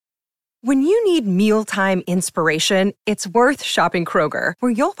When you need mealtime inspiration, it's worth shopping Kroger,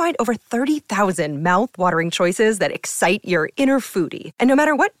 where you'll find over 30,000 mouth-watering choices that excite your inner foodie. And no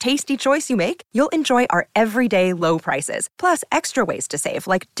matter what tasty choice you make, you'll enjoy our everyday low prices, plus extra ways to save,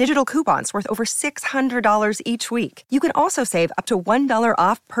 like digital coupons worth over $600 each week. You can also save up to $1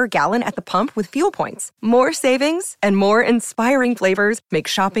 off per gallon at the pump with fuel points. More savings and more inspiring flavors make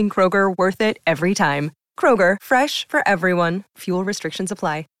shopping Kroger worth it every time. Kroger, fresh for everyone. Fuel restrictions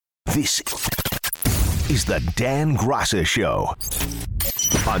apply. This is the Dan Graca Show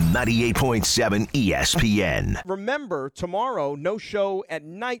on 98.7 ESPN. Remember, tomorrow, no show at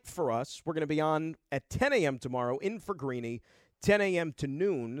night for us. We're going to be on at 10 a.m. tomorrow in for Greeny, 10 a.m. to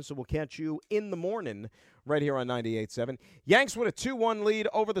noon. So we'll catch you in the morning right here on 98.7. Yanks with a 2-1 lead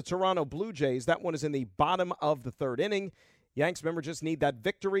over the Toronto Blue Jays. That one is in the bottom of the third inning. Yanks, remember, just need that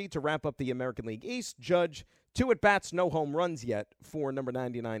victory to wrap up the American League East. Judge 2 at-bats, no home runs yet for number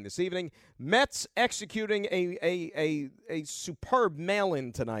 99 this evening. Mets executing a superb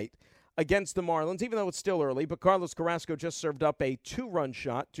mail-in tonight against the Marlins, even though it's still early. But Carlos Carrasco just served up a 2-run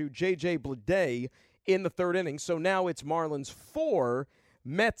shot to J.J. Bleday in the third inning. So now it's Marlins 4,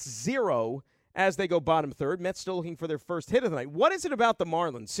 Mets 0 as they go bottom third. Mets still looking for their first hit of the night. What is it about the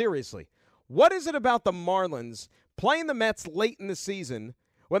Marlins? Seriously. What is it about the Marlins playing the Mets late in the season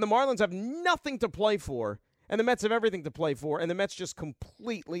when the Marlins have nothing to play for and the Mets have everything to play for, and the Mets just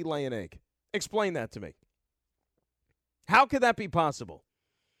completely lay an egg? Explain that to me. How could that be possible?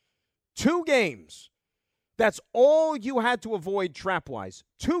 2 games. That's all you had to avoid trap-wise.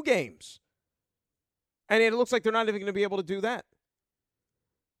 2 games. And it looks like they're not even going to be able to do that.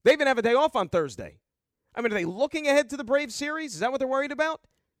 They even have a day off on Thursday. I mean, are they looking ahead to the Braves series? Is that what they're worried about?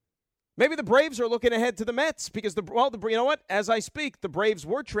 Maybe the Braves are looking ahead to the Mets because, you know what? As I speak, the Braves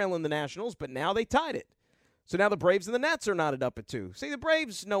were trailing the Nationals, but now they tied it. So now the Braves and the Nats are knotted up at 2. See, the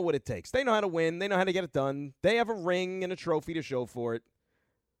Braves know what it takes. They know how to win. They know how to get it done. They have a ring and a trophy to show for it.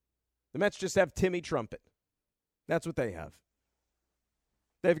 The Mets just have Timmy Trumpet. That's what they have.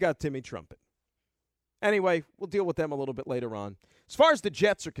 They've got Timmy Trumpet. Anyway, we'll deal with them a little bit later on. As far as the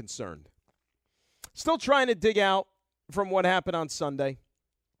Jets are concerned, still trying to dig out from what happened on Sunday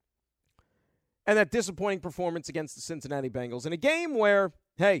and that disappointing performance against the Cincinnati Bengals in a game where,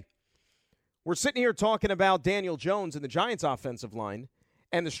 hey, we're sitting here talking about Daniel Jones and the Giants' offensive line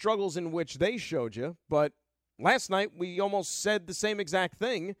and the struggles in which they showed you, but last night we almost said the same exact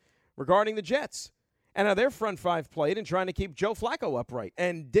thing regarding the Jets and how their front five played and trying to keep Joe Flacco upright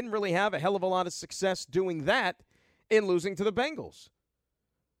and didn't really have a hell of a lot of success doing that in losing to the Bengals.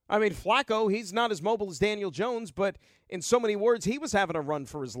 I mean, Flacco, he's not as mobile as Daniel Jones, but in so many words, he was having a run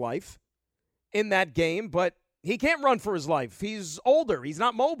for his life in that game, but he can't run for his life. He's older. He's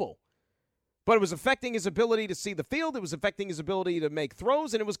not mobile. But it was affecting his ability to see the field. It was affecting his ability to make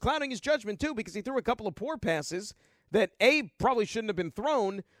throws, and it was clouding his judgment, too, because he threw a couple of poor passes that, A, probably shouldn't have been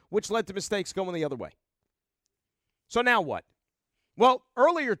thrown, which led to mistakes going the other way. So now what? Well,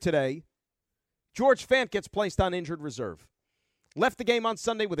 earlier today, George Fant gets placed on injured reserve. Left the game on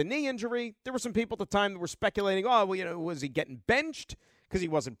Sunday with a knee injury. There were some people at the time that were speculating, was he getting benched because he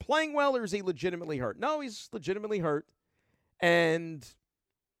wasn't playing well, or is he legitimately hurt? No, he's legitimately hurt. And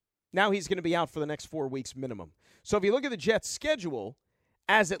now he's going to be out for the next 4 weeks minimum. So if you look at the Jets' schedule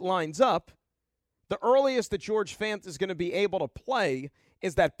as it lines up, the earliest that George Fant is going to be able to play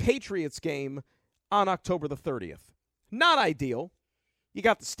is that Patriots game on October the 30th. Not ideal. You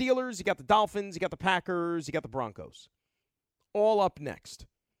got the Steelers, you got the Dolphins, you got the Packers, you got the Broncos. All up next.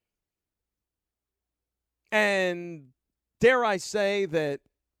 And dare I say that,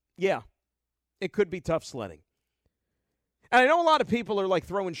 yeah, it could be tough sledding. And I know a lot of people are like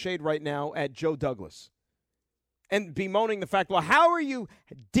throwing shade right now at Joe Douglas and bemoaning the fact, well, how are you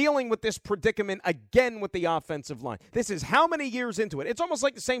dealing with this predicament again with the offensive line? This is how many years into it? It's almost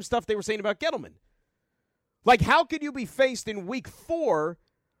like the same stuff they were saying about Gettleman. Like, how could you be faced in week 4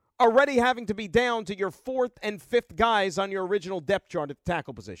 already having to be down to your 4th and 5th guys on your original depth chart at the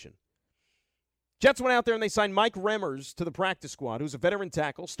tackle position? Jets went out there and they signed Mike Remmers to the practice squad, who's a veteran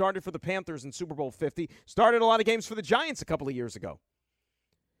tackle, started for the Panthers in Super Bowl 50, started a lot of games for the Giants a couple of years ago.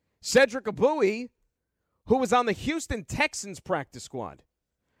 Cedric Abui, who was on the Houston Texans practice squad.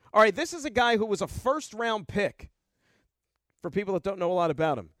 All right, this is a guy who was a first-round pick for people that don't know a lot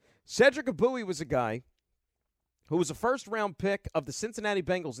about him. Cedric Abui was a guy who was a first-round pick of the Cincinnati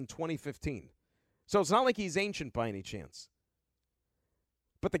Bengals in 2015. So it's not like he's ancient by any chance.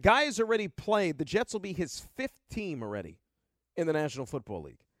 But the guy has already played. The Jets will be his 5th team already in the National Football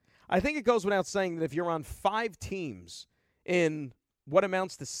League. I think it goes without saying that if you're on 5 teams in what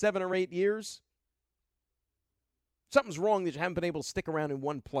amounts to 7 or 8 years, something's wrong that you haven't been able to stick around in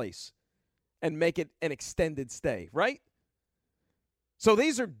one place and make it an extended stay, right? So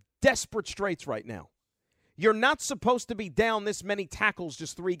these are desperate straits right now. You're not supposed to be down this many tackles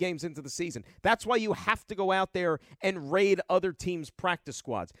just 3 games into the season. That's why you have to go out there and raid other teams' practice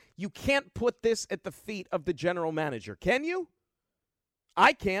squads. You can't put this at the feet of the general manager, can you?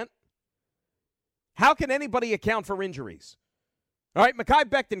 I can't. How can anybody account for injuries? All right, Mekhi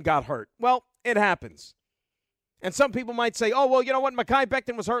Becton got hurt. Well, it happens. And some people might say, oh, well, you know what? Mekhi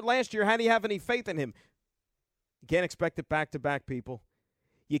Becton was hurt last year. How do you have any faith in him? You can't expect it back-to-back, people.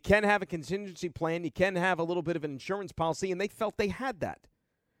 You can have a contingency plan. You can have a little bit of an insurance policy, and they felt they had that.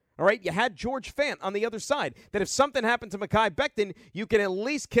 All right, you had George Fant on the other side, that if something happened to Mekhi Becton, you can at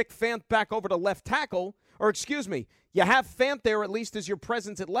least kick Fant back over to left tackle, or excuse me, you have Fant there at least as your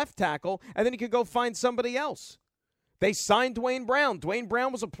presence at left tackle, and then you could go find somebody else. They signed Dwayne Brown. Dwayne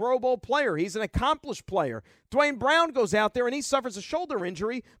Brown was a Pro Bowl player. He's an accomplished player. Dwayne Brown goes out there and he suffers a shoulder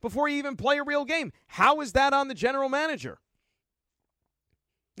injury before he even play a real game. How is that on the general manager?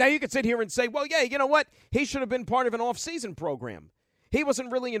 Now, you could sit here and say, well, yeah, you know what? He should have been part of an off-season program. He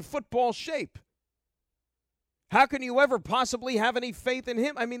wasn't really in football shape. How can you ever possibly have any faith in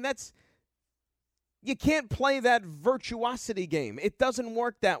him? I mean, you can't play that virtuosity game. It doesn't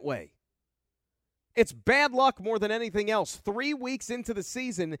work that way. It's bad luck more than anything else. 3 weeks into the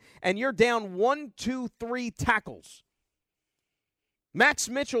season, and you're down 1, 2, 3 tackles. Max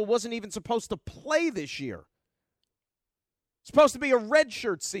Mitchell wasn't even supposed to play this year. Supposed to be a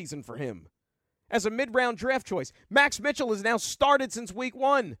redshirt season for him as a mid-round draft choice. Max Mitchell has now started since week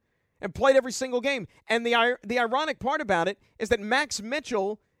 1 and played every single game. And the ironic part about it is that Max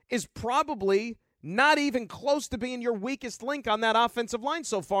Mitchell is probably not even close to being your weakest link on that offensive line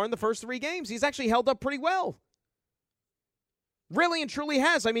so far in the first 3 games. He's actually held up pretty well. Really and truly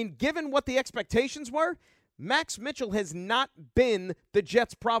has. I mean, given what the expectations were, Max Mitchell has not been the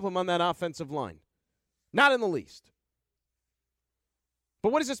Jets' problem on that offensive line. Not in the least.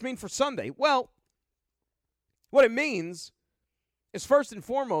 But what does this mean for Sunday? Well, what it means is, first and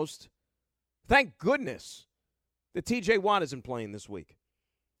foremost, thank goodness that T.J. Watt isn't playing this week.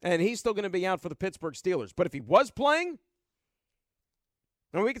 And he's still going to be out for the Pittsburgh Steelers. But if he was playing,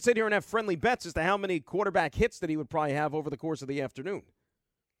 and we could sit here and have friendly bets as to how many quarterback hits that he would probably have over the course of the afternoon.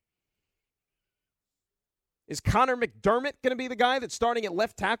 Is Connor McDermott going to be the guy that's starting at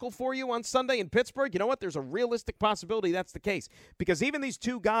left tackle for you on Sunday in Pittsburgh? You know what? There's a realistic possibility that's the case. Because even these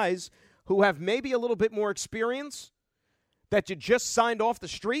 2 guys who have maybe a little bit more experience that you just signed off the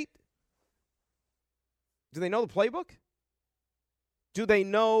street, do they know the playbook? Do they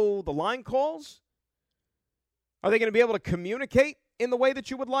know the line calls? Are they going to be able to communicate in the way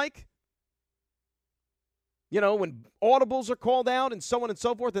that you would like? You know, when audibles are called out and so on and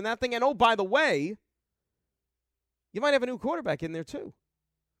so forth and that thing. And, oh, by the way, you might have a new quarterback in there too.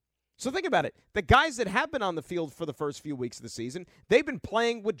 So think about it. The guys that have been on the field for the first few weeks of the season, they've been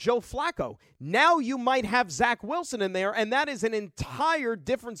playing with Joe Flacco. Now you might have Zach Wilson in there, and that is an entire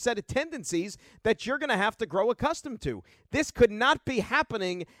different set of tendencies that you're going to have to grow accustomed to. This could not be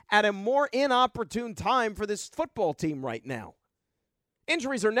happening at a more inopportune time for this football team right now.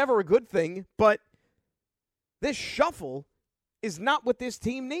 Injuries are never a good thing, but this shuffle is not what this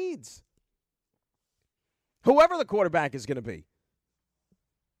team needs. Whoever the quarterback is going to be.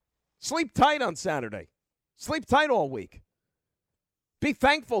 Sleep tight on Saturday. Sleep tight all week. Be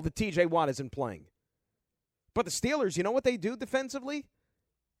thankful that T.J. Watt isn't playing. But the Steelers, you know what they do defensively?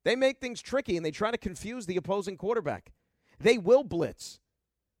 They make things tricky, and they try to confuse the opposing quarterback. They will blitz.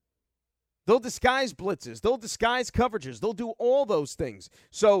 They'll disguise blitzes. They'll disguise coverages. They'll do all those things.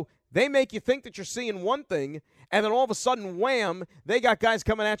 So they make you think that you're seeing one thing, and then all of a sudden, wham, they got guys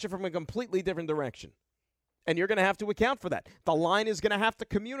coming at you from a completely different direction. And you're going to have to account for that. The line is going to have to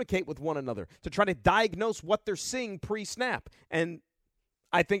communicate with one another to try to diagnose what they're seeing pre-snap. And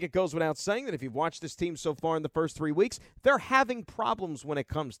I think it goes without saying that if you've watched this team so far in the first 3 weeks, they're having problems when it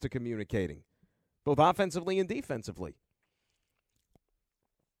comes to communicating, both offensively and defensively.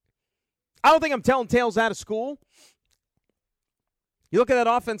 I don't think I'm telling tales out of school. You look at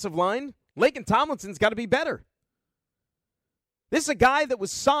that offensive line, Laken Tomlinson's got to be better. This is a guy that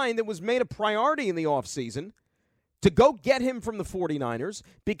was signed, that was made a priority in the offseason to go get him from the 49ers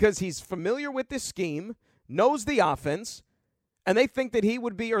because he's familiar with this scheme, knows the offense, and they think that he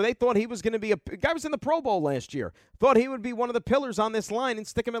would be, or they thought he was going to be, a guy was in the Pro Bowl last year, thought he would be one of the pillars on this line and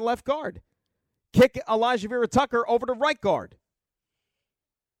stick him at left guard. Kick Elijah Vera-Tucker over to right guard.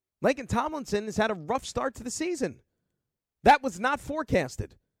 Laken Tomlinson has had a rough start to the season. That was not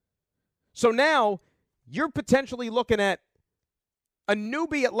forecasted. So now you're potentially looking at a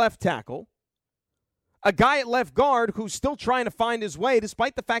newbie at left tackle, a guy at left guard who's still trying to find his way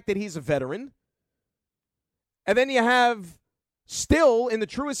despite the fact that he's a veteran. And then you have still, in the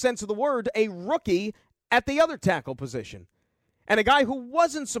truest sense of the word, a rookie at the other tackle position. And a guy who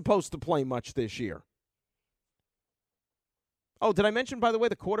wasn't supposed to play much this year. Oh, did I mention, by the way,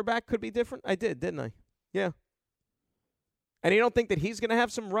 the quarterback could be different? I did, didn't I? Yeah. And you don't think that he's going to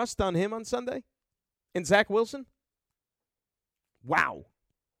have some rust on him on Sunday? In Zach Wilson? Wow.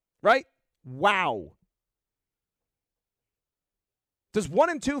 Right? Wow. Does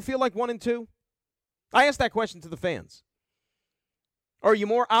 1-2 feel like 1-2? I asked that question to the fans. Or are you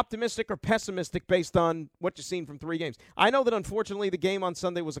more optimistic or pessimistic based on what you've seen from 3 games? I know that, unfortunately, the game on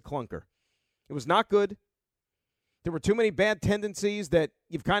Sunday was a clunker. It was not good. There were too many bad tendencies that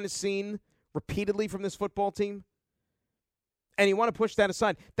you've kind of seen repeatedly from this football team. And you want to push that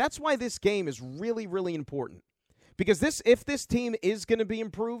aside. That's why this game is really, really important. Because if this team is going to be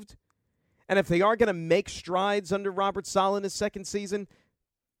improved, and if they are going to make strides under Robert Saleh in his second season,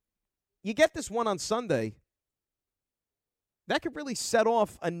 you get this one on Sunday, that could really set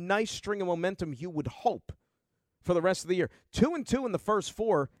off a nice string of momentum, you would hope, for the rest of the year. 2-2 in the first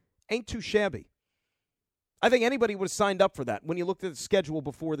 4 ain't too shabby. I think anybody would have signed up for that when you looked at the schedule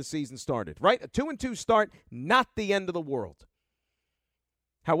before the season started, right? A 2-2 start, not the end of the world.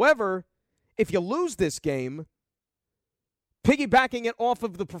 However, if you lose this game, piggybacking it off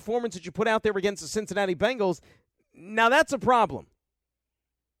of the performance that you put out there against the Cincinnati Bengals, now that's a problem.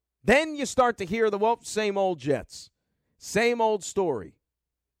 Then you start to hear the, same old Jets. Same old story.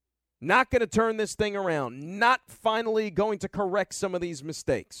 Not going to turn this thing around. Not finally going to correct some of these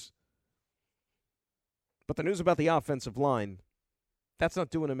mistakes. But the news about the offensive line, that's not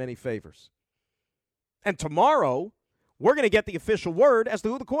doing them any favors. And tomorrow, we're going to get the official word as to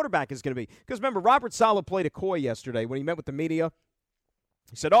who the quarterback is going to be. Because remember, Robert Saleh played a coy yesterday when he met with the media.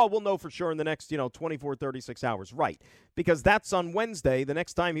 He said, we'll know for sure in the next, 24, 36 hours. Right. Because that's on Wednesday. The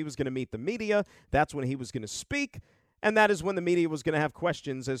next time he was going to meet the media, that's when he was going to speak. And that is when the media was going to have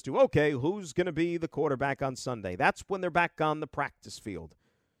questions as to, okay, who's going to be the quarterback on Sunday? That's when they're back on the practice field.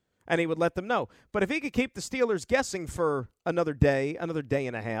 And he would let them know. But if he could keep the Steelers guessing for another day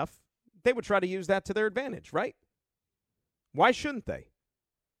and a half, they would try to use that to their advantage, right? Why shouldn't they?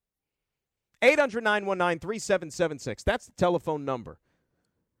 800-919-3776. That's the telephone number.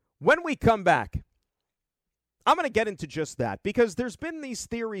 When we come back, I'm going to get into just that because there's been these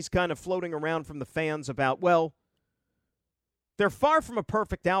theories kind of floating around from the fans about, they're far from a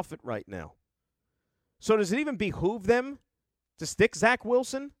perfect outfit right now. So does it even behoove them to stick Zach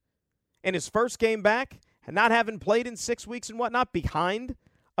Wilson in his first game back and not having played in 6 weeks and whatnot behind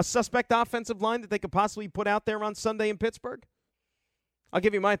a suspect offensive line that they could possibly put out there on Sunday in Pittsburgh? I'll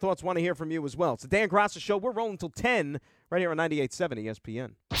give you my thoughts. Want to hear from you as well. It's the Dan Graca Show. We're rolling until 10 right here on 98.7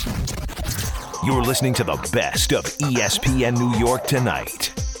 ESPN. You're listening to the best of ESPN New York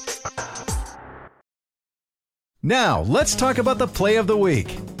tonight. Now, let's talk about the play of the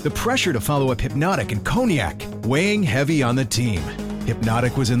week. The pressure to follow up Hypnotic and Cognac, weighing heavy on the team.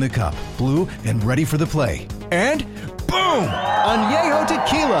 Hypnotic was in the cup, blue, and ready for the play. And boom! Añejo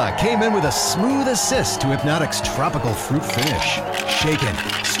Tequila came in with a smooth assist to Hypnotic's tropical fruit finish. Shaken,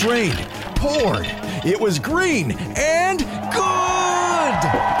 strained, poured. It was green and good!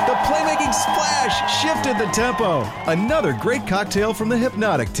 The playmaking splash shifted the tempo. Another great cocktail from the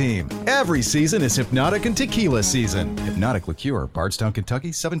Hypnotic team. Every season is Hypnotic and Tequila season. Hypnotic Liqueur, Bardstown,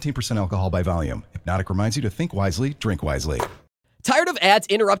 Kentucky, 17% alcohol by volume. Hypnotic reminds you to think wisely, drink wisely. Tired of ads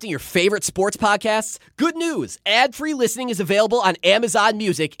interrupting your favorite sports podcasts? Good news! Ad-free listening is available on Amazon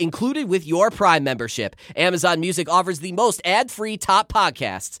Music, included with your Prime membership. Amazon Music offers the most ad-free top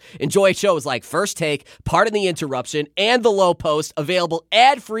podcasts. Enjoy shows like First Take, Pardon the Interruption, and The Low Post, available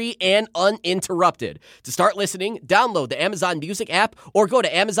ad-free and uninterrupted. To start listening, download the Amazon Music app or go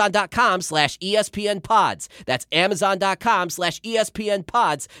to amazon.com/ESPN Pods. That's amazon.com/ESPN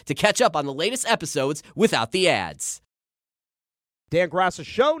Pods to catch up on the latest episodes without the ads. Dan Graca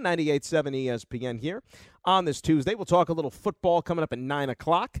Show, 98.7 ESPN here on this Tuesday. We'll talk a little football coming up at 9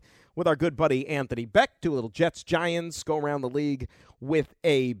 o'clock with our good buddy Anthony Beck. Do a little Jets-Giants, go around the league with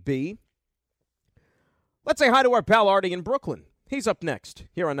AB. Let's say hi to our pal Artie in Brooklyn. He's up next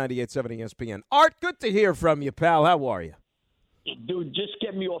here on 98.7 ESPN. Art, good to hear from you, pal. How are you? Dude, just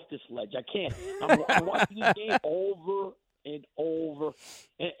get me off this ledge. I can't. I'm watching this game over and over,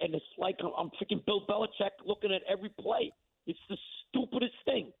 and it's like I'm freaking Bill Belichick looking at every play. It's the stupidest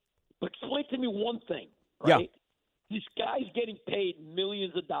thing. But explain to me one thing, right? Yeah. This guy's getting paid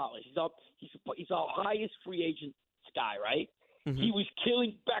millions of dollars. He's our highest free agent guy, right? Mm-hmm. He was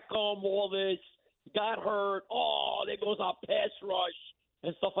killing Beckham, all this, got hurt. Oh, there goes our pass rush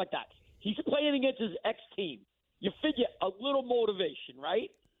and stuff like that. He's playing against his ex-team. You figure a little motivation, right?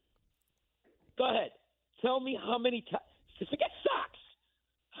 Go ahead. Tell me how many forget sacks.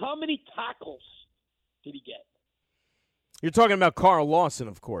 How many tackles did he get? You're talking about Carl Lawson,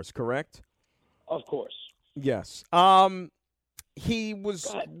 of course, correct? Of course. Yes. He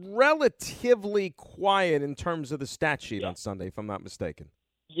was relatively quiet in terms of the stat sheet on Sunday, if I'm not mistaken.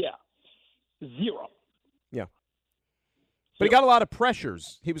 Yeah. 0. Yeah. But he got a lot of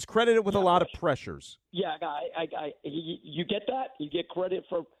pressures. He was credited with a lot of pressures. Yeah, you get that? You get credit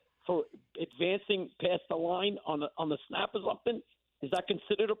for advancing past the line on the snap or something? Is that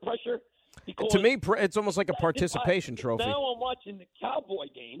considered a pressure? Because to me, it's almost like a participation trophy. Now I'm watching the Cowboy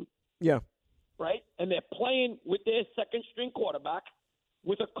game. Yeah. Right? And they're playing with their second-string quarterback,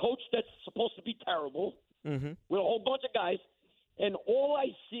 with a coach that's supposed to be terrible, with a whole bunch of guys. And all I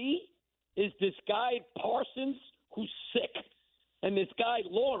see is this guy, Parsons, who's sick, and this guy,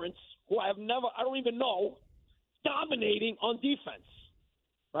 Lawrence, who I don't even know, dominating on defense.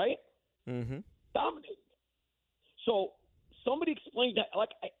 Right? Mm-hmm. Dominating. So somebody explained that,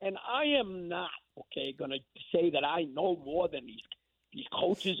 and I am not, going to say that I know more than these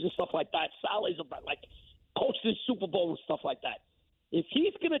coaches and stuff like that. Sally's about, coached in Super Bowl and stuff like that. If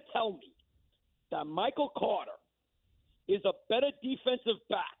he's going to tell me that Michael Carter is a better defensive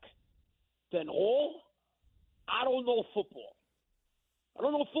back than Hall, I don't know football. I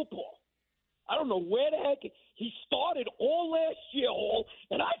don't know where the heck he started all last year, Hall,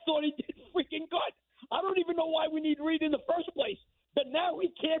 and I thought he did freaking good. I don't even know why we need Reed in the first place, but now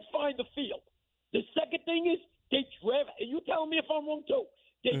he can't find the field. The second thing is they drafted, and you tell me if I'm wrong too,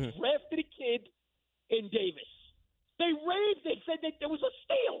 they drafted a kid in Davis. They said that there was a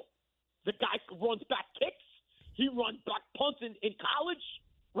steal. The guy runs back kicks. He runs back punts in college,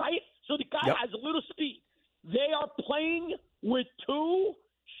 right? So the guy has a little speed. They are playing with two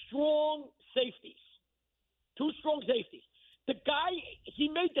strong safeties. The guy,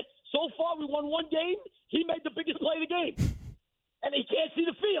 so far we won one game, he made the biggest play of the game. And he can't see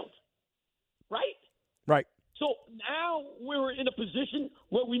the field, right? Right. So now we're in a position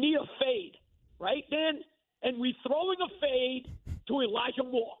where we need a fade, right, Dan? And we're throwing a fade to Elijah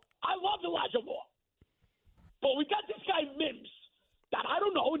Moore. I love Elijah Moore. But we got this guy Mims that I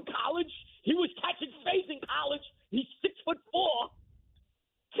don't know in college. He was catching fades in college. He's 6'4".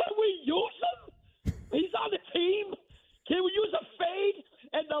 Can we use him? He's on the team. Can we use a fade?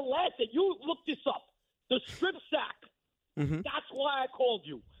 And the last thing, you look this up, the strip sack. That's why I called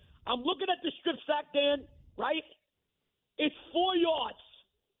you. I'm looking at the strip sack, Dan, right? It's 4 yards.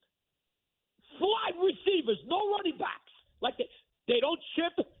 5 receivers, no running backs. They don't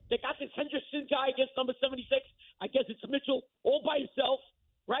chip. They got this Henderson guy against number 76. I guess it's Mitchell all by himself,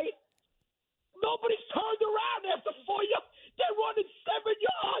 right? Nobody's turned around after 4 yards. They're running 7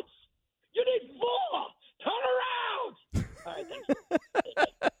 yards. You need 4. Turn around. All right, thanks.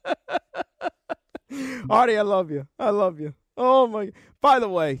 Artie, I love you. Oh my! By the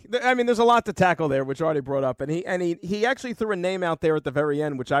way, there's a lot to tackle there, which Artie brought up, and he actually threw a name out there at the very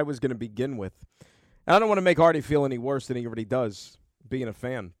end, which I was going to begin with. And I don't want to make Artie feel any worse than he already does, being a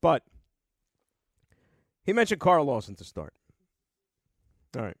fan, but he mentioned Carl Lawson to start.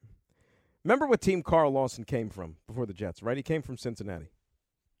 All right, remember what team Carl Lawson came from before the Jets, right? He came from Cincinnati.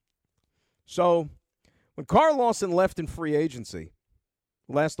 So when Carl Lawson left in free agency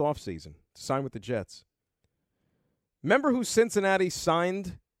last offseason to sign with the Jets, remember who Cincinnati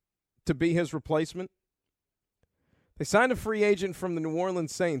signed to be his replacement? They signed a free agent from the New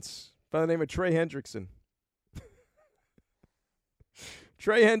Orleans Saints by the name of Trey Hendrickson.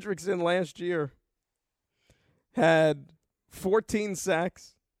 Trey Hendrickson last year had 14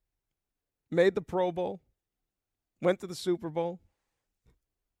 sacks, made the Pro Bowl, went to the Super Bowl.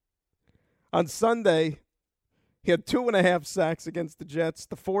 On Sunday, he had 2.5 sacks against the Jets.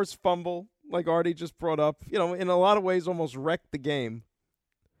 The forced fumble, like Artie just brought up, in a lot of ways almost wrecked the game.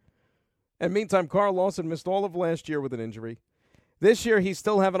 And meantime, Carl Lawson missed all of last year with an injury. This year, he's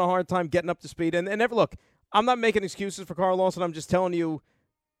still having a hard time getting up to speed. And look, I'm not making excuses for Carl Lawson. I'm just telling you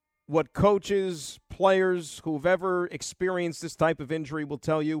what coaches, players who've ever experienced this type of injury will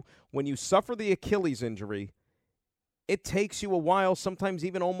tell you. When you suffer the Achilles injury, it takes you a while, sometimes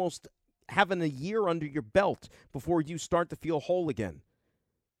even almost having a year under your belt before you start to feel whole again.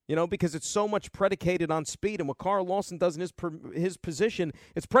 Because it's so much predicated on speed. And what Carl Lawson does in his position,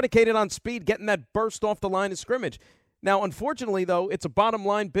 it's predicated on speed, getting that burst off the line of scrimmage. Now, unfortunately, though, it's a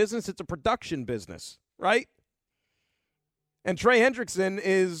bottom-line business. It's a production business, right? And Trey Hendrickson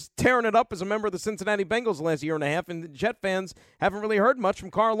is tearing it up as a member of the Cincinnati Bengals the last year and a half, and the Jet fans haven't really heard much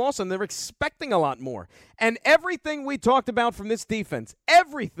from Carl Lawson. They're expecting a lot more. And everything we talked about from this defense,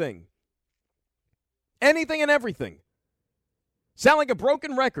 everything Anything and everything. Sound like a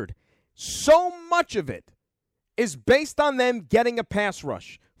broken record. So much of it is based on them getting a pass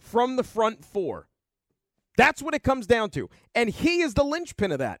rush from the front four. That's what it comes down to. And he is the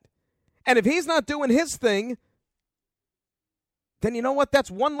linchpin of that. And if he's not doing his thing, then you know what? That's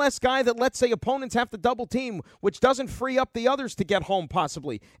one less guy that, let's say, opponents have to double team, which doesn't free up the others to get home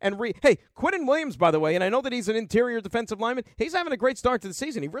possibly. And hey, Quinton Williams, by the way, and I know that he's an interior defensive lineman, he's having a great start to the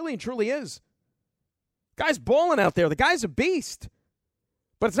season. He really and truly is. Guy's balling out there. The guy's a beast.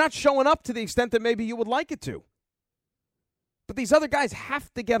 But it's not showing up to the extent that maybe you would like it to. But these other guys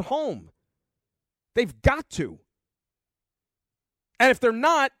have to get home. They've got to. And if they're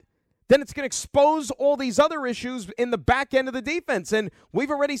not, then it's going to expose all these other issues in the back end of the defense. And we've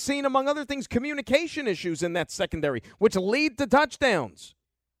already seen, among other things, communication issues in that secondary, which lead to touchdowns.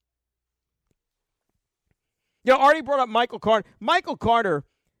 You know, Artie brought up Michael Carter. Michael Carter,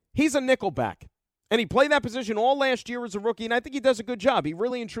 he's a nickelback. And he played that position all last year as a rookie, and I think he does a good job. He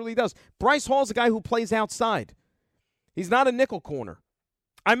really and truly does. Bryce Hall's a guy who plays outside. He's not a nickel corner.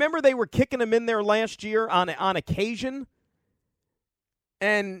 I remember they were kicking him in there last year on occasion,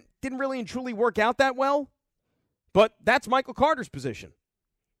 and didn't really and truly work out that well. But that's Michael Carter's position.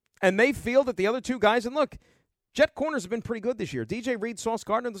 And they feel that the other two guys, and look, Jet corners have been pretty good this year. DJ Reed, Sauce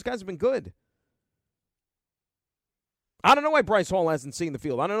Gardner, those guys have been good. I don't know why Bryce Hall hasn't seen the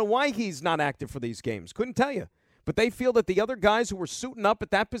field. I don't know why he's not active for these games. Couldn't tell you. But they feel that the other guys who were suiting up at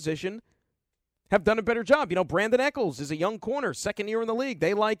that position have done a better job. You know, Brandon Echols is a young corner, second year in the league.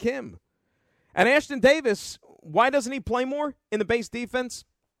 They like him. And Ashton Davis, why doesn't he play more in the base defense?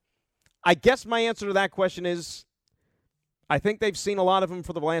 I guess my answer to that question is I think they've seen a lot of him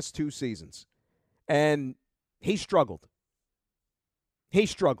for the last 2 seasons. And he struggled. He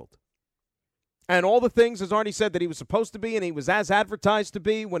struggled. And all the things, as Arnie said, that he was supposed to be and he was as advertised to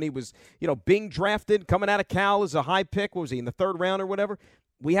be when he was, you know, being drafted, coming out of Cal as a high pick. What was he, in the 3rd round or whatever?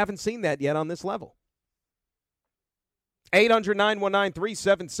 We haven't seen that yet on this level.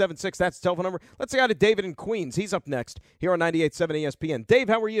 800-919-3776. That's the telephone number. Let's say hi to David in Queens. He's up next here on 98.7 ESPN. Dave,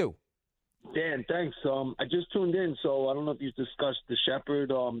 how are you? Dan, thanks. I just tuned in, so I don't know if you discussed the Shepard.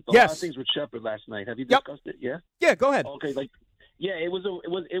 Yes. A lot of things with Shepard last night. Have you discussed it? Yeah. Yeah, go ahead. Okay, it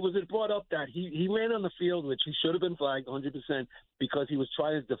was brought up that he ran on the field, which he should have been flagged 100% because he was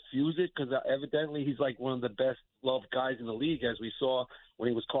trying to defuse it. Because evidently he's like one of the best loved guys in the league, as we saw when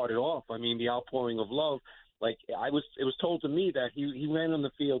he was carted off. I mean, the outpouring of love. Like it was told to me that he ran on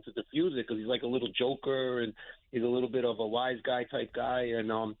the field to defuse it because he's like a little joker and he's a little bit of a wise guy type guy, and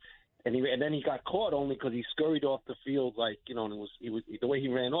then he got caught only because he scurried off the field, like, you know, and it was the way he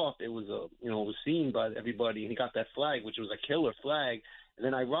ran off. It was it was seen by everybody, and he got that flag, which was a killer flag. And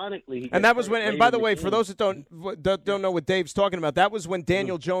then ironically, and that was when. And by the way, for those that don't know what Dave's talking about, that was when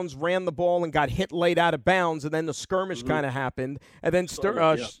Daniel Jones ran the ball and got hit late out of bounds, and then the skirmish kind of happened, and then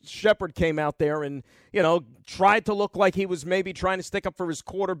Shepard came out there and tried to look like he was maybe trying to stick up for his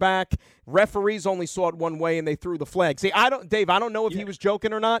quarterback. Referees only saw it one way, and they threw the flag. See, Dave, I don't know if he was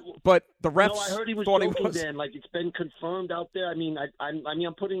joking or not, but the refs I heard he was thought joking, he was. Dan. Like, it's been confirmed out there. I mean,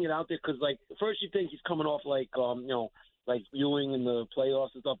 I'm putting it out there because, like, first you think he's coming off like like Ewing in the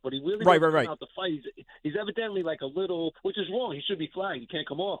playoffs and stuff, but he really wasn't out the fight. He's evidently like a little, which is wrong. He should be flagged. He can't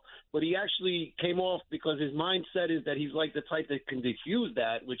come off. But he actually came off because his mindset is that he's like the type that can defuse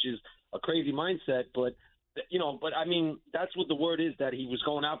that, which is a crazy mindset. But I mean, that's what the word is, that he was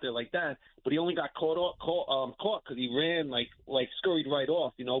going out there like that. But he only got caught because he ran like scurried right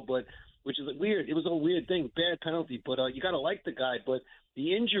off, but which is weird. It was a weird thing, bad penalty. But you got to like the guy. But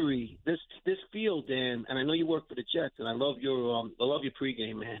the injury, this field, Dan, and I know you work for the Jets, and I love your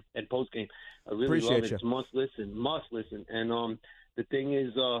pregame, man, and postgame. I really Appreciate love it. you. It's must listen. And the thing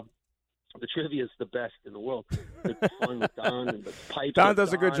is, the trivia is the best in the world. It's fun with Don and the pipes. Don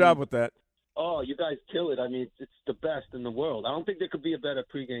does a good job with that. Oh, you guys kill it. I mean, it's the best in the world. I don't think there could be a better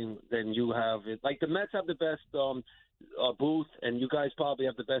pregame than you have. Like, the Mets have the best booth, and you guys probably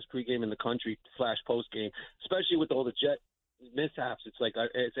have the best pregame in the country / postgame, especially with all the Jet mishaps. It's like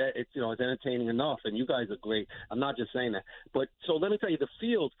it's entertaining enough, and you guys are great. I'm not just saying that. But so let me tell you, the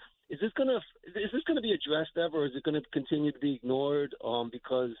field, is this gonna be addressed ever, or is it gonna continue to be ignored?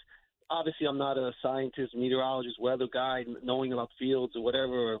 Because obviously I'm not a scientist, meteorologist, weather guy, knowing about fields or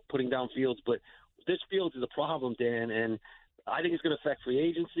whatever, or putting down fields, but this field is a problem, Dan, and I think it's going to affect free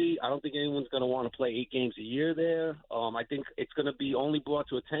agency. I don't think anyone's going to want to play 8 games a year there. I think it's going to be only brought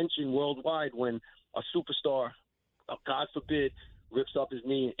to attention worldwide when a superstar, God forbid, rips up his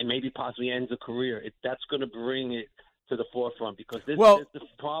knee and maybe possibly ends a career. That's going to bring it to the forefront because this is the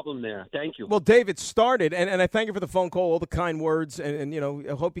problem there. Thank you. Well, David started, and I thank you for the phone call, all the kind words, and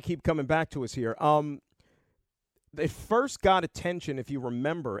I hope you keep coming back to us here. It first got attention, if you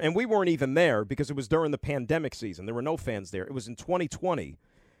remember, and we weren't even there because it was during the pandemic season. There were no fans there. It was in 2020.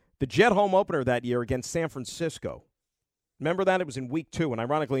 The Jet home opener that year against San Francisco. Remember that? It was in week 2, and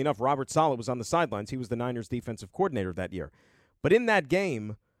ironically enough, Robert Saleh was on the sidelines. He was the Niners defensive coordinator that year. But in that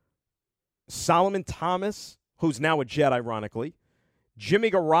game, Solomon Thomas, who's now a Jet, ironically,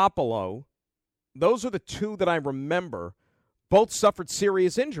 Jimmy Garoppolo, those are the two that I remember, both suffered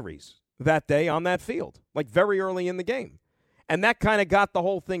serious injuries that day on that field, like very early in the game. And that kind of got the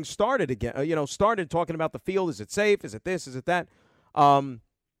whole thing started again, started talking about the field. Is it safe? Is it this? Is it that?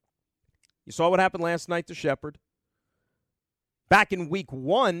 You saw what happened last night to Shepard. Back in week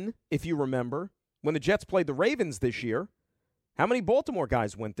 1, if you remember, when the Jets played the Ravens this year, how many Baltimore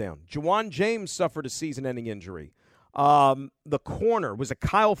guys went down? Juwan James suffered a season-ending injury. The corner, was it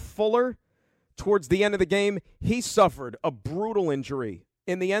Kyle Fuller? Towards the end of the game, he suffered a brutal injury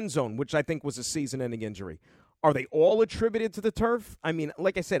in the end zone, which I think was a season-ending injury. Are they all attributed to the turf? I mean,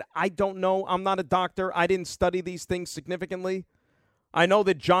 like I said, I don't know. I'm not a doctor. I didn't study these things significantly. I know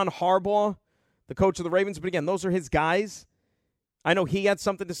that John Harbaugh, the coach of the Ravens, but again, those are his guys. I know he had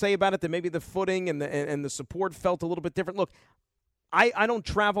something to say about it, that maybe the footing and the support felt a little bit different. Look, I don't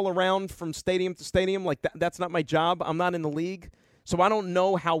travel around from stadium to stadium. Like that's not my job. I'm not in the league. So I don't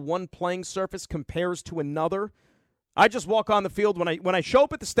know how one playing surface compares to another. I just walk on the field. When I show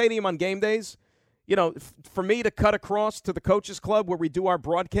up at the stadium on game days, for me to cut across to the coaches club where we do our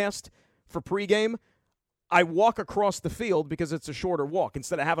broadcast for pregame, I walk across the field because it's a shorter walk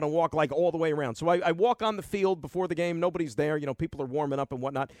instead of having to walk like all the way around. So I walk on the field before the game. Nobody's there. People are warming up and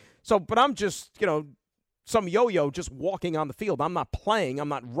whatnot. So, but I'm just, some yo-yo just walking on the field. I'm not playing. I'm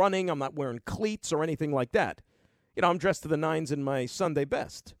not running. I'm not wearing cleats or anything like that. I'm dressed to the nines in my Sunday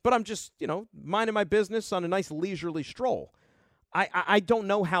best. But I'm just, minding my business on a nice leisurely stroll. I don't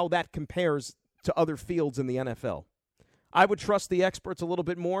know how that compares to other fields in the NFL. I would trust the experts a little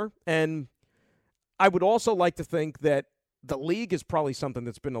bit more, and I would also like to think that the league is probably something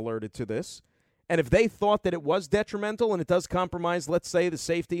that's been alerted to this. And if they thought that it was detrimental and it does compromise, let's say, the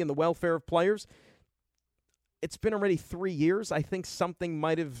safety and the welfare of players, it's been already 3 years. I think something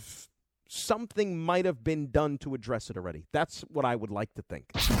might have been done to address it already. That's what I would like to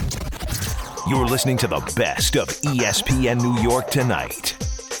think. You're listening to the best of ESPN New York Tonight.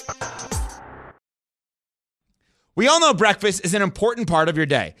 We all know breakfast is an important part of your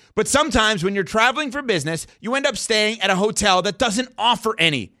day, but sometimes when you're traveling for business, you end up staying at a hotel that doesn't offer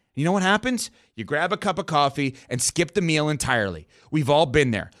any. You know what happens? You grab a cup of coffee and skip the meal entirely. We've all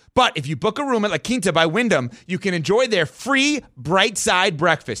been there. But if you book a room at La Quinta by Wyndham, you can enjoy their free Bright Side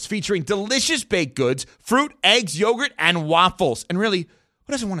breakfast featuring delicious baked goods, fruit, eggs, yogurt, and waffles. And really,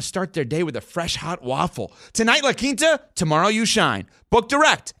 who doesn't want to start their day with a fresh hot waffle? Tonight, La Quinta, tomorrow you shine. Book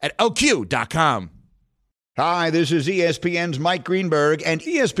direct at LQ.com. Hi, this is ESPN's Mike Greenberg, and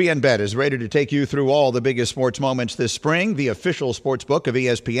ESPN Bet is ready to take you through all the biggest sports moments this spring. The official sports book of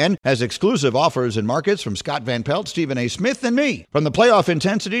ESPN has exclusive offers and markets from Scott Van Pelt, Stephen A. Smith, and me. From the playoff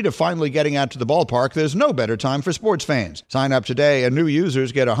intensity to finally getting out to the ballpark, there's no better time for sports fans. Sign up today, and new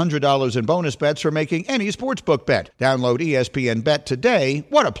users get $100 in bonus bets for making any sportsbook bet. Download ESPN Bet today.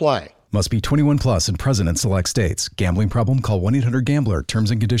 What a play. Must be 21 plus and present in select states. Gambling problem? Call 1-800-GAMBLER.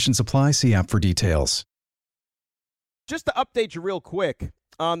 Terms and conditions apply. See app for details. Just to update you real quick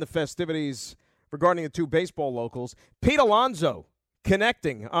on the festivities regarding the two baseball locals, Pete Alonso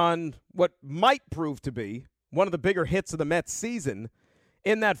connecting on what might prove to be one of the bigger hits of the Mets season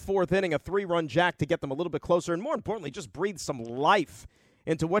in that fourth inning, a 3-run jack to get them a little bit closer, and more importantly, just breathe some life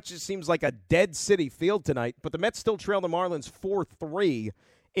into what just seems like a dead city field tonight. But the Mets still trail the Marlins 4-3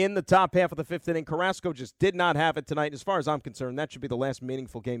 in the top half of the fifth inning. Carrasco just did not have it tonight. As far as I'm concerned, that should be the last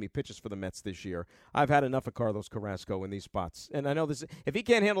meaningful game he pitches for the Mets this year. I've had enough of Carlos Carrasco in these spots. And I know this. If he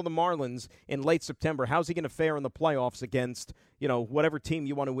can't handle the Marlins in late September, how's he going to fare in the playoffs against, whatever team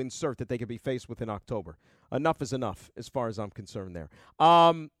you want to insert that they could be faced with in October? Enough is enough as far as I'm concerned there.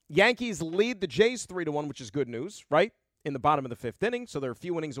 Yankees lead the Jays 3-1, which is good news, right? In the bottom of the fifth inning. So they're a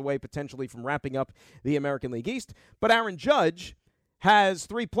few innings away potentially from wrapping up the American League East. But Aaron Judge has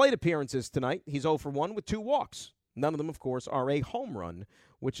 3 plate appearances tonight. He's 0 for 1 with 2 walks. None of them, of course, are a home run,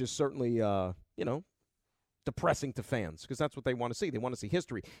 which is certainly, depressing to fans because that's what they want to see. They want to see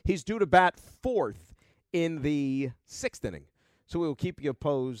history. He's due to bat 4th in the 6th inning. So we will keep you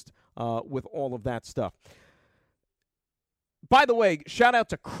posted with all of that stuff. By the way, shout out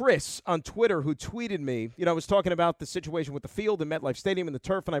to Chris on Twitter who tweeted me. I was talking about the situation with the field in MetLife Stadium and the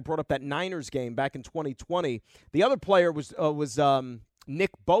turf, and I brought up that Niners game back in 2020. The other player was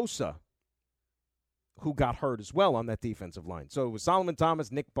Nick Bosa, who got hurt as well on that defensive line. So it was Solomon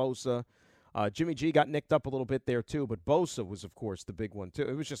Thomas, Nick Bosa, Jimmy G got nicked up a little bit there too, but Bosa was, of course, the big one too.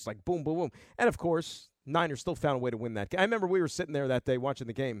 It was just like boom, boom, boom. And, of course, Niners still found a way to win that game. I remember we were sitting there that day watching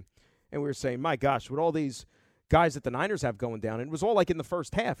the game, and we were saying, my gosh, with all these guys that the Niners have going down, and it was all like in the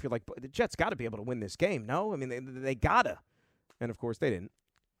first half. You're like, the Jets got to be able to win this game, no? I mean, they got to. And, of course, they didn't.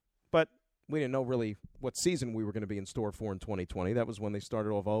 But we didn't know really what season we were going to be in store for in 2020. That was when they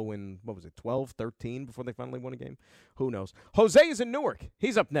started off 12, 13 before they finally won a game. Who knows? Jose is in Newark.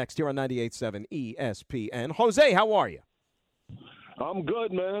 He's up next here on 98.7 ESPN. Jose, how are you? I'm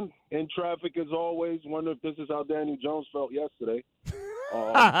good, man. In traffic as always. Wonder if this is how Daniel Jones felt yesterday.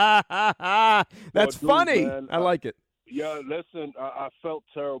 That's funny. Man, I like it. Yeah, listen, I felt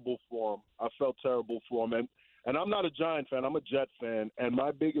terrible for him. And I'm not a Giant fan. I'm a Jet fan. And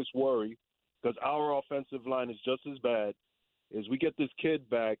my biggest worry, because our offensive line is just as bad, is we get this kid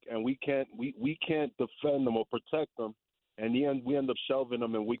back and we can't defend them or protect them, and we end up shelving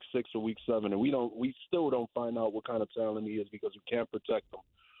them in week 6 or week 7, and we still don't find out what kind of talent he is because we can't protect them.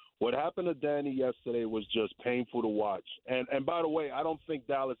 What happened to Danny yesterday was just painful to watch. And by the way, I don't think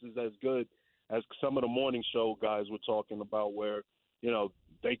Dallas is as good as some of the morning show guys were talking about, where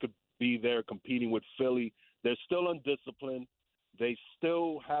they could be there competing with Philly. They're still undisciplined. They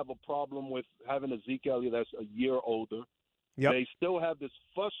still have a problem with having a Zeke Elliott that's a year older. Yep. They still have this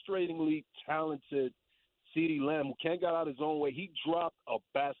frustratingly talented CeeDee Lamb who can't get out his own way. He dropped a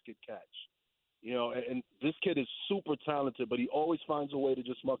basket catch. And this kid is super talented, but he always finds a way to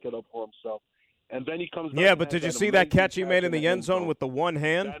just muck it up for himself. And then he comes back. Yeah, but did you see that catch he made in the end zone with the one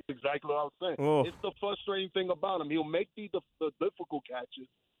hand? That's exactly what I was saying. Oh. It's the frustrating thing about him. He'll make the difficult catches,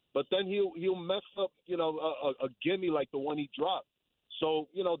 but then he'll mess up, a gimme like the one he dropped. So,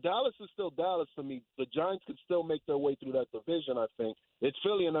 Dallas is still Dallas to me. The Giants could still make their way through that division, I think. It's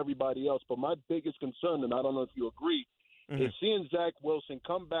Philly and everybody else. But my biggest concern, and I don't know if you agree, is seeing Zach Wilson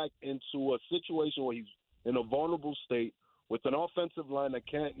come back into a situation where he's in a vulnerable state with an offensive line that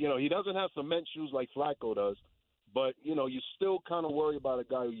can't, he doesn't have cement shoes like Flacco does. But, you still kind of worry about a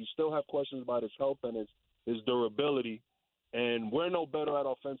guy who you still have questions about his health and his durability. And we're no better at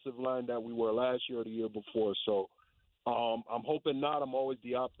offensive line than we were last year or the year before. So I'm hoping not. I'm always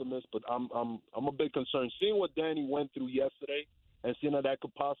the optimist, but I'm a bit concerned. Seeing what Danny went through yesterday and seeing that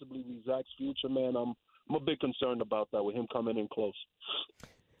could possibly be Zach's future, man, I'm a bit concerned about that with him coming in close.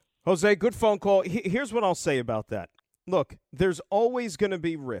 Jose, good phone call. Here's what I'll say about that. Look, there's always going to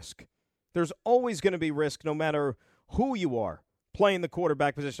be risk. There's always going to be risk no matter who you are playing the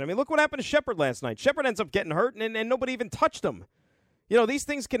quarterback position. I mean, look what happened to Shepard last night. Shepard ends up getting hurt, and nobody even touched him. These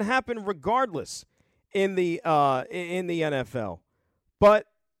things can happen regardless in the NFL. But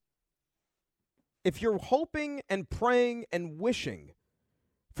if you're hoping and praying and wishing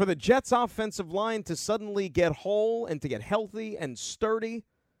for the Jets' offensive line to suddenly get whole and to get healthy and sturdy,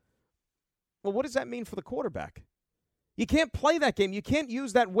 well, what does that mean for the quarterback? You can't play that game. You can't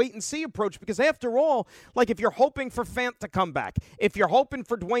use that wait-and-see approach because, after all, like if you're hoping for Fant to come back, if you're hoping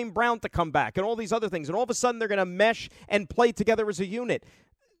for Dwayne Brown to come back and all these other things, and all of a sudden they're going to mesh and play together as a unit.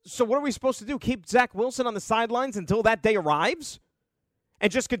 So what are we supposed to do, keep Zach Wilson on the sidelines until that day arrives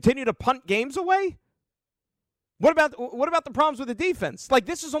and just continue to punt games away? What about the problems with the defense? Like,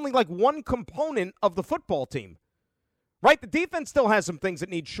 this is only like one component of the football team. Right? The defense still has some things that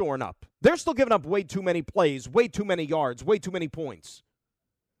need shoring up. They're still giving up way too many plays, way too many yards, way too many points.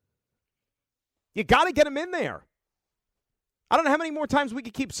 You got to get them in there. I don't know how many more times we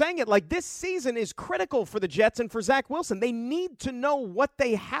could keep saying it. Like, this season is critical for the Jets and for Zach Wilson. They need to know what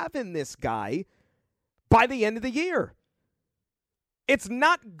they have in this guy by the end of the year. It's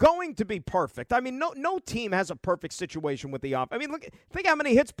not going to be perfect. I mean, no team has a perfect situation with the offense. I mean, think how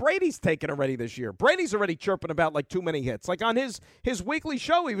many hits Brady's taken already this year. Brady's already chirping about like too many hits. Like on his weekly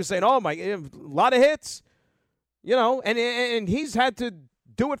show, he was saying, "Oh my, a lot of hits," and he's had to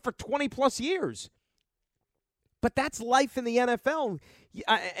do it for 20 plus years. But that's life in the NFL.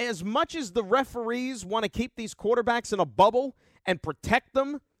 As much as the referees want to keep these quarterbacks in a bubble and protect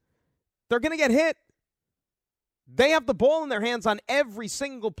them, they're going to get hit. They have the ball in their hands on every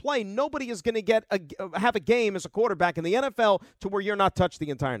single play. Nobody is going to have a game as a quarterback in the NFL to where you're not touched the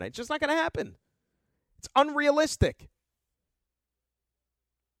entire night. It's just not going to happen. It's unrealistic.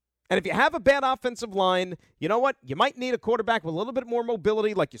 And if you have a bad offensive line, you know what? You might need a quarterback with a little bit more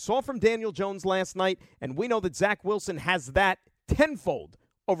mobility like you saw from Daniel Jones last night, and we know that Zach Wilson has that tenfold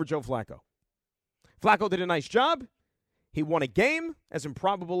over Joe Flacco. Flacco did a nice job. He won a game, as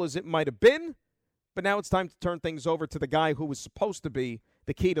improbable as it might have been. But now it's time to turn things over to the guy who was supposed to be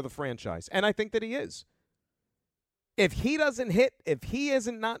the key to the franchise. And I think that he is. If he doesn't hit, if he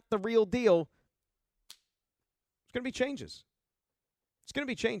isn't not the real deal, it's going to be changes. It's going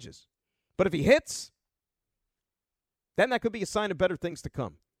to be changes. But if he hits, then that could be a sign of better things to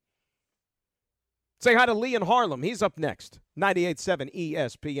come. Say hi to Lee in Harlem. He's up next. 98.7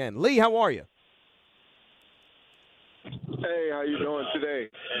 ESPN. Lee, how are you? Hey, how you doing today?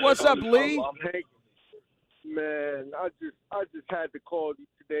 What's up, Lee? Man, I just had to call you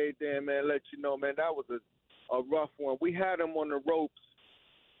today, Dan, man, let you know, man, that was a rough one. We had him on the ropes.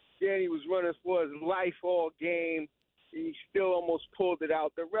 Danny was running for his life all game. He still almost pulled it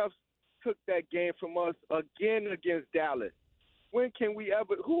out. The refs took that game from us again against Dallas. When can we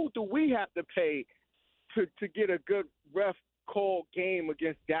ever – who do we have to pay to get a good ref call game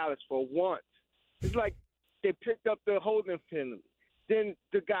against Dallas for once? It's like they picked up the holding penalty. Then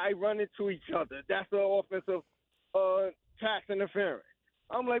the guy run into each other. That's the offensive pass interference.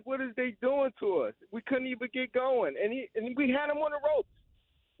 I'm like, what is they doing to us? We couldn't even get going. And we had him on the ropes.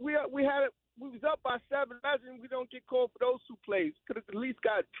 We was up by 7. Imagine we don't get called for those 2 plays. Could have at least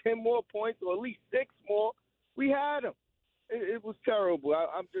got 10 more points or at least 6 more. We had him. It was terrible.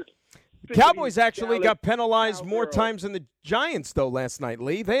 I'm just. Cowboys actually got penalized more times than the Giants, though, last night,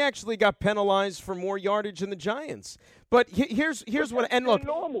 Lee. They actually got penalized for more yardage than the Giants. But here's what – and look,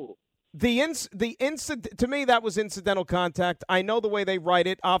 normal. the incident, to me, that was incidental contact. I know the way they write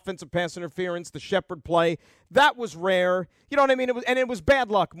it, offensive pass interference, the Shepard play. That was rare. You know what I mean? It was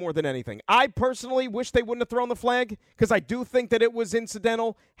bad luck more than anything. I personally wish they wouldn't have thrown the flag because I do think that it was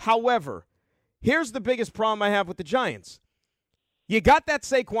incidental. However, here's the biggest problem I have with the Giants. You got that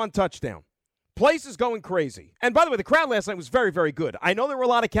Saquon touchdown. Place is going crazy. And by the way, the crowd last night was very, very good. I know there were a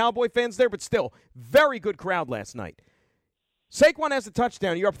lot of Cowboy fans there, but still, very good crowd last night. Saquon has a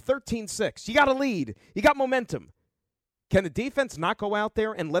touchdown. You're up 13-6. You got a lead. You got momentum. Can the defense not go out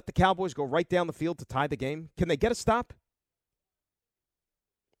there and let the Cowboys go right down the field to tie the game? Can they get a stop?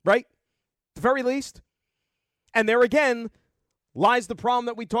 Right? At the very least. And there again lies the problem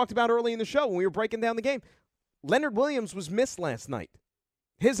that we talked about early in the show when we were breaking down the game. Leonard Williams was missed last night.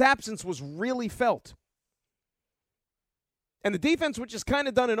 His absence was really felt. And the defense, which has kind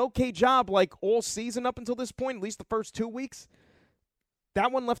of done an okay job like all season up until this point, at least the first 2 weeks,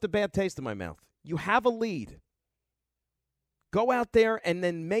 that one left a bad taste in my mouth. You have a lead. Go out there and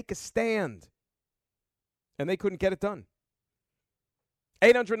then make a stand. And they couldn't get it done.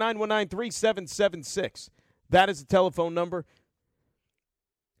 800-919-3776. That is the telephone number.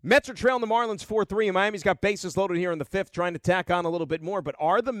 Mets are trailing the Marlins 4-3, and Miami's got bases loaded here in the 5th, trying to tack on a little bit more. But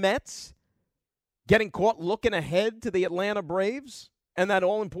are the Mets getting caught looking ahead to the Atlanta Braves and that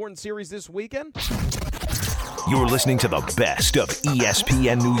all-important series this weekend? You're listening to the best of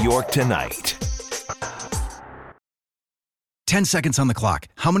ESPN New York tonight. 10 seconds on the clock.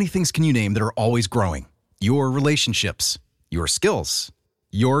 How many things can you name that are always growing? Your relationships, your skills,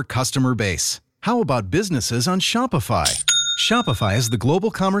 your customer base. How about businesses on Shopify? Shopify is the global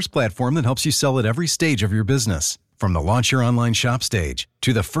commerce platform that helps you sell at every stage of your business. From the launch your online shop stage,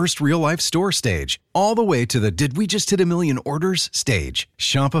 to the first real-life store stage, all the way to the did we just hit a million orders stage.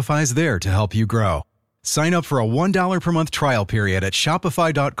 Shopify's there to help you grow. Sign up for a $1 per month trial period at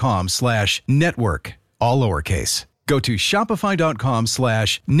shopify.com/network, all lowercase. Go to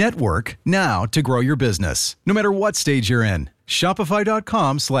shopify.com/network now to grow your business, no matter what stage you're in.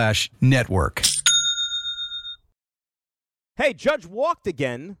 Shopify.com/network. Hey, Judge walked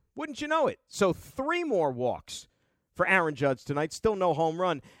again. Wouldn't you know it? So 3 more walks for Aaron Judge tonight. Still no home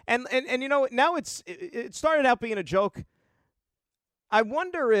run. And you know, now it started out being a joke. I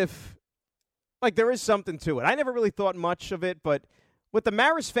wonder if, like, there is something to it. I never really thought much of it, but with the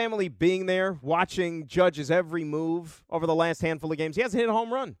Maris family being there, watching Judge's every move over the last handful of games, he hasn't hit a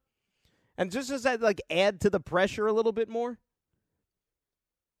home run. And just does that, like, add to the pressure a little bit more?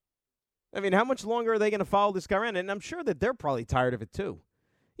 I mean, how much longer are they going to follow this guy around? And I'm sure that they're probably tired of it, too.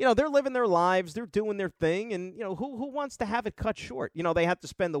 You know, they're living their lives. They're doing their thing. And, you know, who wants to have it cut short? You know, they have to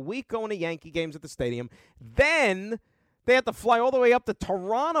spend the week going to Yankee games at the stadium. Then they have to fly all the way up to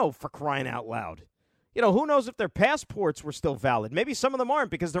Toronto, for crying out loud. You know, who knows if their passports were still valid. Maybe some of them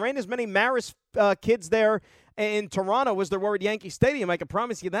aren't, because there ain't as many Maris kids there in Toronto as there were at Yankee Stadium. I can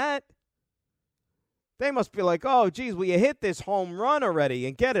promise you that. They must be like, oh, geez, will you hit this home run already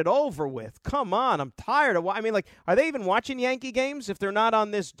and get it over with? Come on, I'm tired of I mean, like, are they even watching Yankee games if they're not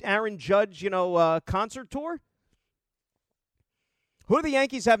on this Aaron Judge, concert tour? Who do the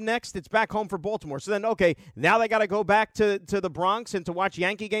Yankees have next? It's back home for Baltimore. So then, okay, now they got to go back to the Bronx and to watch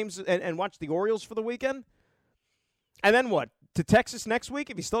Yankee games and watch the Orioles for the weekend? And then what? To Texas next week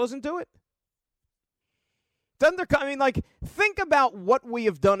if he still doesn't do it? Think about what we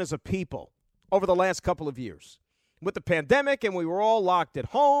have done as a people over the last couple of years. with the pandemic, and we were all locked at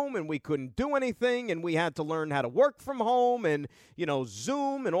home, and we couldn't do anything, and we had to learn how to work from home, and,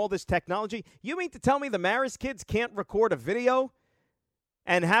 Zoom and all this technology. You mean to tell me the Maris kids can't record a video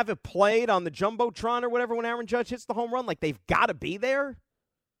and have it played on the Jumbotron or whatever when Aaron Judge hits the home run? Like, they've got to be there?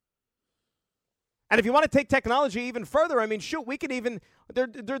 And if you want to take technology even further, I mean, shoot, we could even – they're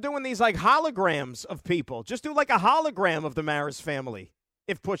doing these, like, holograms of people. Just do, like, a hologram of the Maris family.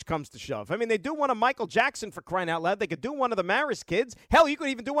 If push comes to shove. I mean, they do one of Michael Jackson, for crying out loud. They could do one of the Maris kids. Hell, you could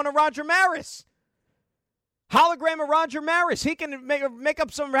even do one of Roger Maris. Hologram of Roger Maris. He can make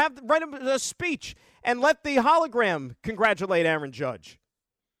up write a speech and let the hologram congratulate Aaron Judge.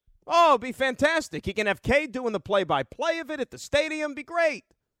 Oh, it'd be fantastic. He can have Kay doing the play-by-play of it at the stadium. Be great.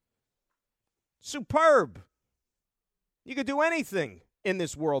 Superb. You could do anything in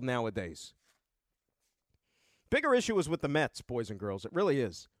this world nowadays. Bigger issue is with the Mets, boys and girls. It really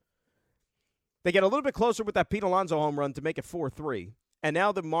is. They get a little bit closer with that Pete Alonso home run to make it 4-3. And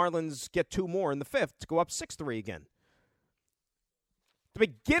now the Marlins get 2 more in the 5th to go up 6-3 again. The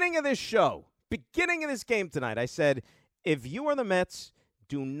beginning of this show, beginning of this game tonight, I said, if you are the Mets,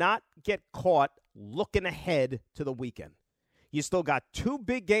 do not get caught looking ahead to the weekend. You still got 2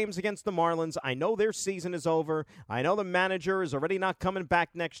 big games against the Marlins. I know their season is over. I know the manager is already not coming back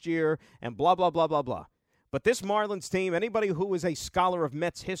next year, and blah, blah, blah, blah, blah. But this Marlins team, anybody who is a scholar of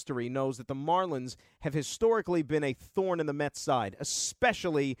Mets history knows that the Marlins have historically been a thorn in the Mets side,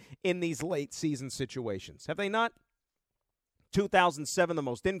 especially in these late season situations. Have they not? 2007, the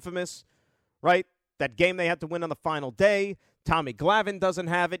most infamous, right? That game they had to win on the final day. Tommy Glavine doesn't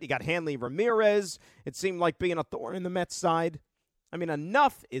have it. You got Hanley Ramirez. It seemed like being a thorn in the Mets side. I mean,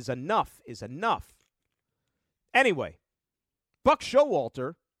 enough is enough is enough. Anyway, Buck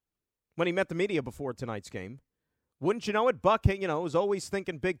Showalter, when he met the media before tonight's game, wouldn't you know it, Buck, was always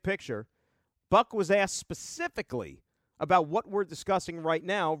thinking big picture. Buck was asked specifically about what we're discussing right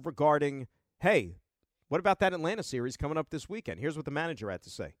now regarding, hey, what about that Atlanta series coming up this weekend? Here's what the manager had to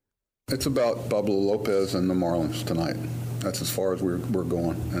say. It's about Pablo Lopez and the Marlins tonight. That's as far as we're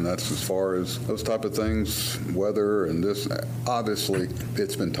going, and that's as far as those type of things, weather and this. Obviously,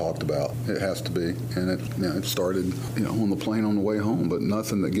 it's been talked about. It has to be, and it started, on the plane on the way home. But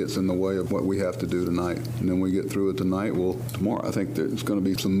nothing that gets in the way of what we have to do tonight. And then we get through it tonight. Well, tomorrow I think there's going to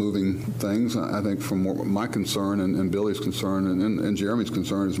be some moving things. I think from my concern and Billy's concern and Jeremy's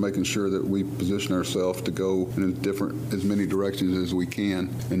concern is making sure that we position ourselves to go in as many directions as we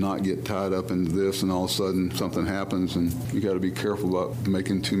can and not get tied up into this, and all of a sudden something happens, and you got to be careful about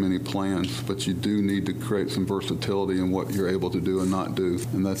making too many plans. But you do need to create some versatility in what you're able to do and not do,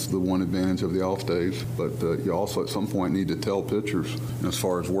 and that's the one advantage of the off days. But you also at some point need to tell pitchers as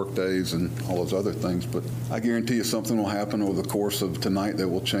far as work days and all those other things. But I guarantee you something will happen over the course of tonight that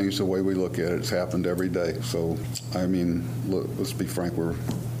will change the way we look at it. It's happened every day. So, I mean, look, let's be frank, we're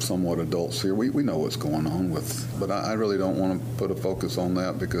somewhat adults here. We know what's going on but I really don't want to put a focus on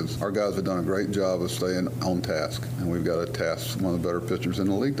that, because our guys have done a great job of staying on task, and we've got to task one of the better pitchers in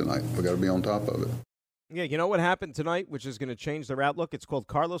the league tonight. We've got to be on top of it. Yeah, you know what happened tonight, which is going to change their outlook? It's called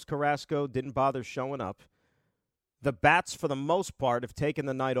Carlos Carrasco didn't bother showing up. The bats, for the most part, have taken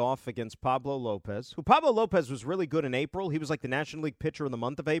the night off against Pablo Lopez, who Pablo Lopez was really good in April. He was like the National League pitcher in the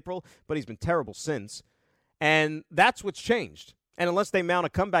month of April, but he's been terrible since. And that's what's changed. And unless they mount a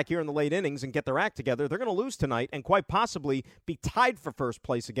comeback here in the late innings and get their act together, they're going to lose tonight and quite possibly be tied for first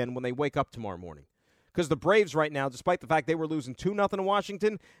place again when they wake up tomorrow morning. Because the Braves right now, despite the fact they were losing 2-0 to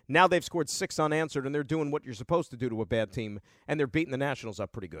Washington, now they've scored 6 unanswered, and they're doing what you're supposed to do to a bad team, and they're beating the Nationals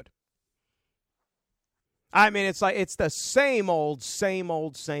up pretty good. I mean, it's the same old, same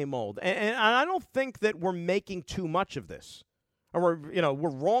old, same old. And I don't think that we're making too much of this. Or we're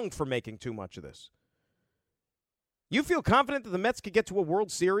wrong for making too much of this. You feel confident that the Mets could get to a World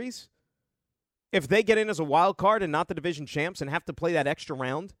Series if they get in as a wild card and not the division champs and have to play that extra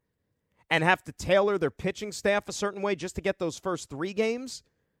round and have to tailor their pitching staff a certain way just to get those first 3 games,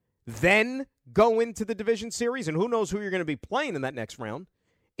 then go into the division series? And who knows who you're going to be playing in that next round?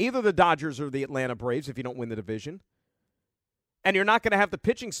 Either the Dodgers or the Atlanta Braves if you don't win the division. And you're not going to have the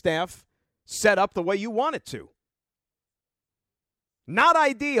pitching staff set up the way you want it to. Not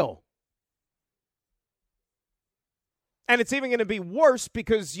ideal. And it's even going to be worse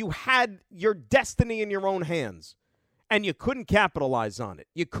because you had your destiny in your own hands, and you couldn't capitalize on it.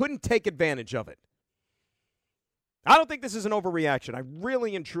 You couldn't take advantage of it. I don't think this is an overreaction. I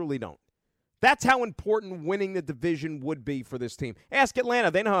really and truly don't. That's how important winning the division would be for this team. Ask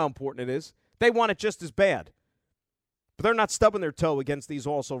Atlanta. They know how important it is. They want it just as bad. But they're not stubbing their toe against these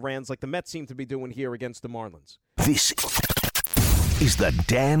also-rans like the Mets seem to be doing here against the Marlins. This is the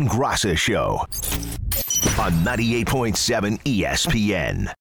Dan Graca Show on 98.7 ESPN.